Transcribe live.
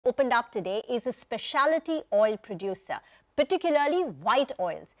opened up today is a specialty oil producer, particularly white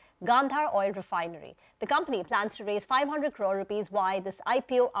oils, Gandhar Oil Refinery. The company plans to raise 500 crore rupees via this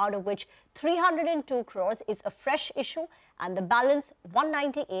IPO, out of which 302 crores is a fresh issue and the balance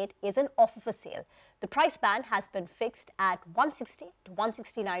 198 is an offer for sale. The price band has been fixed at 160 to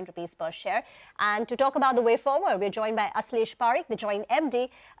 169 rupees per share. And to talk about the way forward, we're joined by Aslesh Parikh, the joint MD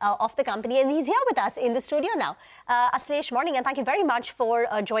of the company, and he's here with us in the studio now. Aslesh, morning, and thank you very much for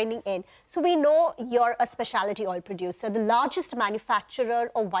joining in. So we know you're a specialty oil producer, the largest manufacturer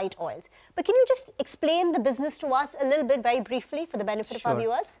of white oils. But can you just explain the business to us a little bit, very briefly, for the benefit of our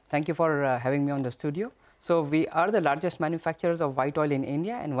viewers? Thank you for having me on the studio. So we are the largest manufacturers of white oil in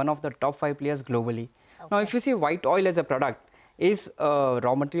India and one of the top 5 players globally. Okay. Now, if you see, white oil as a product is a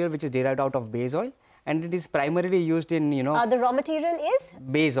raw material which is derived out of base oil, and it is primarily used in, the raw material is?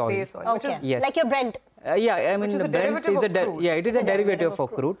 Base oil. Base oil. Okay. Yes. Like your Brent. Yeah, I mean, the Brent is it is a derivative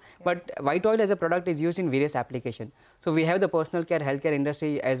of crude. Yeah. But white oil as a product is used in various applications. So we have the personal care, healthcare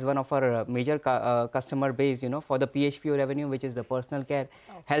industry as one of our major customer base, for the PHPO revenue, which is the personal care,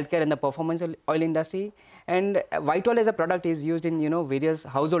 healthcare and the performance oil industry. And white oil as a product is used in, various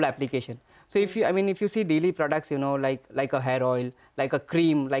household applications. So if you see daily products, like a hair oil, like a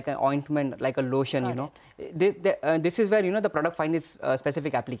cream, like an ointment, like a lotion, this is where, the product finds its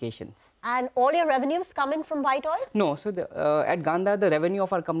specific applications. And all your revenues come in from white oil? No. So at Gandhar, the revenue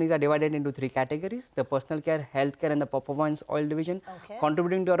of our companies are divided into 3 categories: the personal care, healthcare and the performance oil division,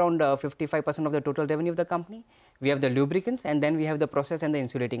 contributing to around 55% of the total revenue of the company. We have the lubricants, and then we have the process and the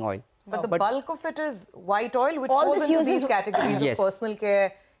insulating oil. But the bulk of it is white oil, which goes into these categories of personal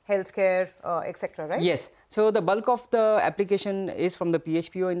care, healthcare, etc., right? Yes. So the bulk of the application is from the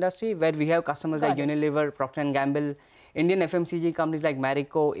PHPO industry, where we have customers like Unilever, Procter & Gamble, Indian FMCG companies like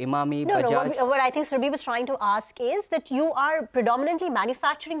Marico, Imami, Bajaj. No, what I think Surabhi was trying to ask is that you are predominantly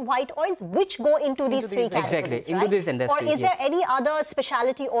manufacturing white oils which go into these 3 categories. Exactly, right? into this industry. Or is there any other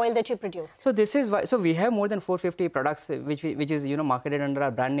specialty oil that you produce? So this is why. So we have more than 450 products which is marketed under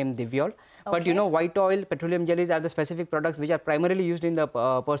our brand name Divyol. But white oil, petroleum jellies are the specific products which are primarily used in the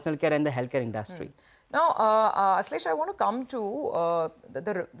personal care and the healthcare industry. Now, Aslesh, I want to come to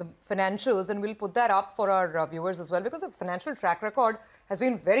the financials, and we'll put that up for our viewers as well, because the financial track record has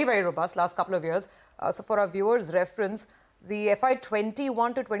been very, very robust last couple of years. So for our viewers' reference, the FY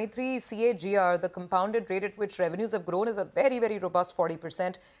 21 to 23 CAGR, the compounded rate at which revenues have grown, is a very, very robust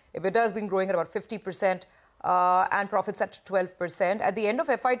 40%. EBITDA has been growing at about 50%. And profits at 12%. At the end of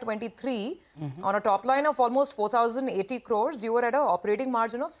FY 23, on a top line of almost 4,080 crores, you were at an operating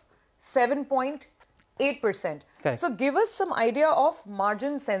margin of 7.8%. So give us some idea of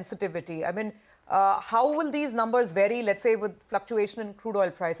margin sensitivity. I mean, how will these numbers vary, let's say, with fluctuation in crude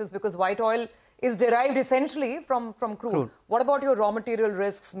oil prices? Because white oil is derived essentially from crude. What about your raw material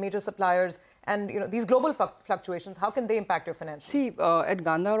risks, major suppliers, and these global fluctuations? How can they impact your financials? See, at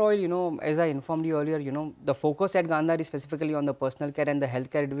Gandhar Oil, as I informed you earlier, the focus at Gandhar is specifically on the personal care and the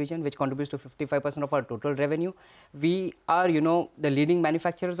healthcare division, which contributes to 55% of our total revenue. We are, the leading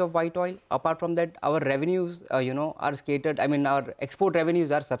manufacturers of white oil. Apart from that, our revenues, are scattered. I mean, our export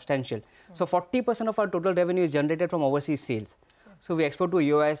revenues are substantial. So 40% of our total revenue is generated from overseas sales. So we export to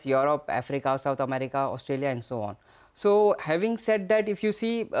US, Europe, Africa, South America, Australia, and so on. So having said that, if you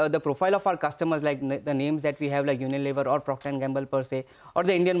see the profile of our customers, like the names that we have, like Unilever or Procter & Gamble per se, or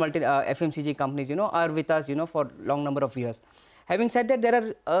the Indian FMCG companies, are with us, for long number of years. Having said that,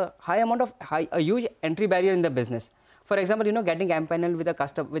 there are a huge entry barrier in the business. For example, getting empaneled with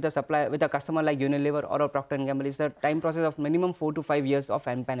a customer like Unilever or a Procter & Gamble is a time process of minimum 4 to 5 years of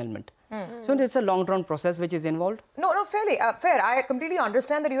empanelment. So it's a long-term process which is involved. No, fair. I completely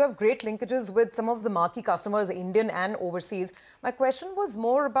understand that you have great linkages with some of the marquee customers, Indian and overseas. My question was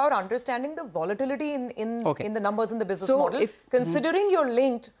more about understanding the volatility in the numbers in the business model. Considering you're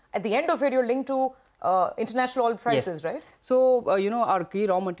linked, at the end of it, you're linked to international oil prices, right? So, our key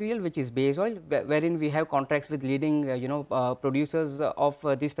raw material, which is base oil, wherein we have contracts with leading, producers of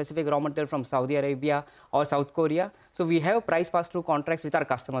this specific raw material from Saudi Arabia or South Korea. So, we have price pass-through contracts with our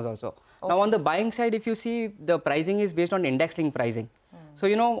customers also. Now, on the buying side, if you see, the pricing is based on index-linked pricing. So,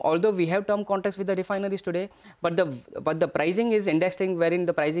 although we have term contracts with the refineries today, but the pricing is index-linked, wherein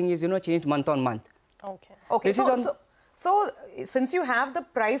the pricing is, changed month on month. Okay. So, since you have the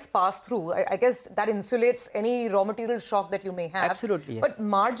price pass-through, I guess that insulates any raw material shock that you may have. Absolutely, yes. But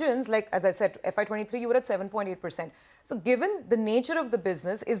margins, like as I said, FY23, you were at 7.8%. So given the nature of the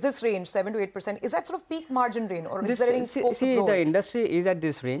business, is this range 7 to 8%, is that sort of peak margin range, or is there any scope to grow the it? industry is at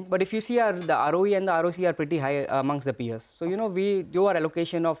this range, but if you see the ROE and the ROC are pretty high amongst the peers. So, we do our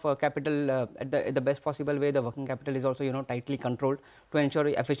allocation of capital at the best possible way. The working capital is also, tightly controlled to ensure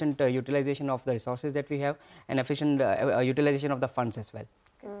efficient utilization of the resources that we have and efficient utilization of the funds as well.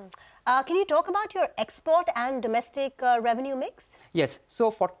 Can you talk about your export and domestic revenue mix? Yes.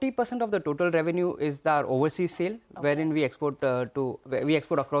 So 40% of the total revenue is our overseas sale, wherein we export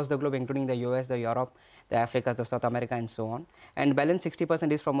across the globe, including the US, the Europe, the Africa, the South America, and so on. And balance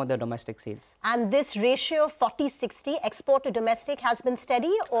 60% is from the domestic sales. And this ratio 40-60, export to domestic, has been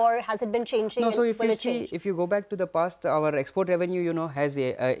steady, or has it been changing? No. So if you go back to the past, our export revenue, has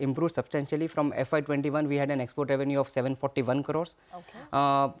improved substantially. From FY21, we had an export revenue of 741 crores.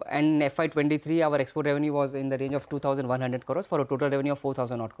 Okay. And in FY23, our export revenue was in the range of 2,100 crores for a total revenue of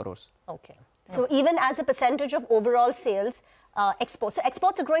 4,000 odd crores. Okay. So even as a percentage of overall sales, exports. So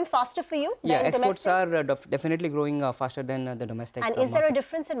exports are growing faster for you than exports domestic? are definitely growing faster than the domestic. And is there a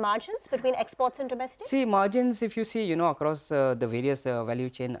difference in margins between exports and domestic? See, margins, if you see, across the various value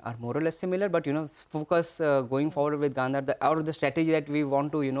chain are more or less similar, but, focus going forward with Gandhar, the strategy that we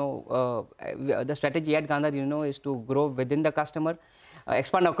want to, the strategy at Gandhar, is to grow within the customer,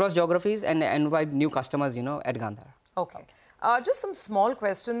 expand across geographies and invite new customers, at Gandhar. Okay. Just some small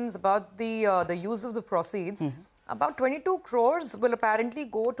questions about the use of the proceeds. About 22 crores will apparently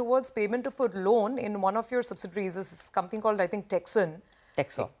go towards payment of a loan in one of your subsidiaries. This is something called, I think, Texon.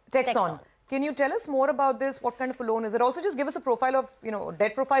 Texon. Can you tell us more about this? What kind of a loan is it? Also, just give us a profile of,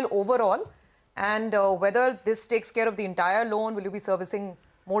 debt profile overall, and whether this takes care of the entire loan. Will you be servicing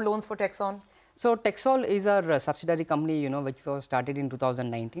more loans for Texon? So Texol is our subsidiary company, which was started in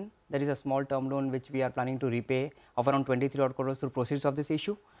 2019. There is a small term loan which we are planning to repay of around 23 odd crores through proceeds of this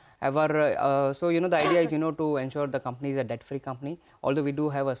issue. However, so the idea is to ensure the company is a debt-free company. Although we do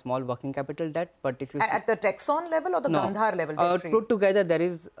have a small working capital debt, but if you at the Texon level or the Gandhar level? Put together, there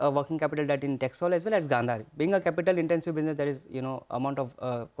is a working capital debt in Texol as well as Gandhar. Being a capital-intensive business, there is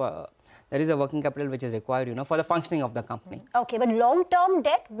there is a working capital which is required, for the functioning of the company. Okay, but long-term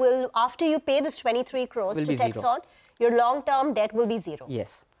debt will, after you pay this 23 crores to Texon, your long-term debt will be zero.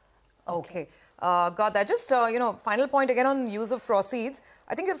 Yes. Okay. Got that. Just, final point again on use of proceeds.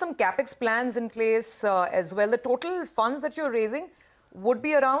 I think you have some capex plans in place as well. The total funds that you're raising would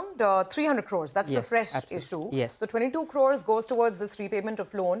be around 300 crores. That's the fresh issue. Yes. So 22 crores goes towards this repayment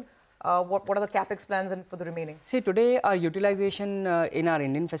of loan. What are the capex plans and for the remaining? See, today our utilization in our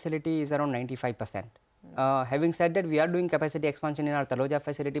Indian facility is around 95%. Having said that, we are doing capacity expansion in our Taloja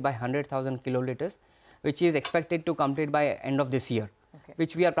facility by 100,000 kiloliters, which is expected to complete by end of this year.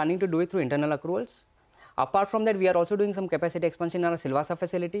 Which we are planning to do it through internal accruals. Apart from that, we are also doing some capacity expansion in our Silvassa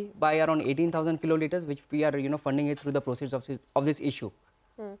facility by around 18,000 kiloliters, which we are funding it through the proceeds of this issue.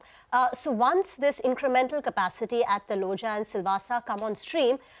 So once this incremental capacity at the Taloja and Silvassa come on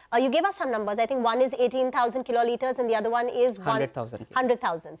stream, you gave us some numbers. I think one is 18,000 kiloliters and the other one is 100,000.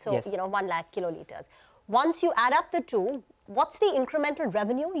 100,000. So, yes. 1 lakh kiloliters. Once you add up the two, what's the incremental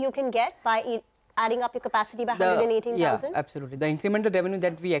revenue you can get by adding up your capacity by 118,000? Yeah, absolutely. The incremental revenue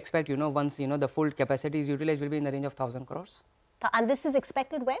that we expect, once, the full capacity is utilized will be in the range of 1,000 crores. And this is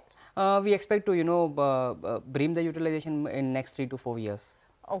expected when? We expect to, bring the utilization in next 3 to 4 years.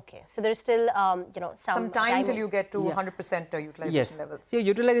 Okay. So there's still, some time till you get to 100% utilization levels. See,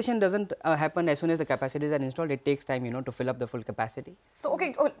 utilization doesn't happen as soon as the capacities are installed. It takes time, to fill up the full capacity. So,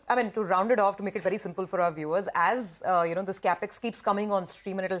 okay, to round it off, to make it very simple for our viewers, as, this capex keeps coming on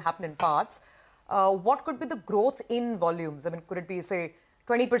stream and it'll happen in parts, what could be the growth in volumes? Could it be, say,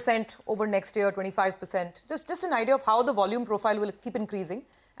 20% over next year, 25%? Just an idea of how the volume profile will keep increasing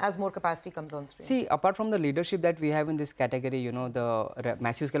as more capacity comes on stream. See, apart from the leadership that we have in this category, the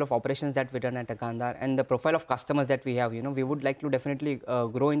massive scale of operations that we run at Gandhar and the profile of customers that we have, we would like to definitely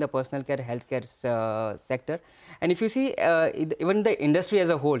grow in the personal care, healthcare sector. And if you see, even the industry as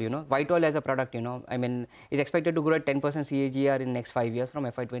a whole, white oil as a product, is expected to grow at 10% CAGR in next 5 years from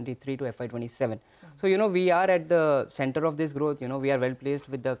FY23 to FY27. So, we are at the center of this growth. We are well placed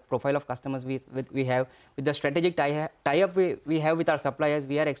with the profile of customers we have, with the strategic tie-up we have with our suppliers.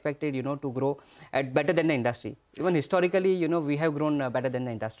 We are expected, to grow at better than the industry. Even historically, we have grown better than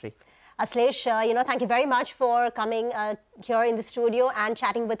the industry. Ashlesh, thank you very much for coming here in the studio and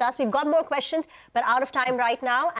chatting with us. We've got more questions, but out of time right now.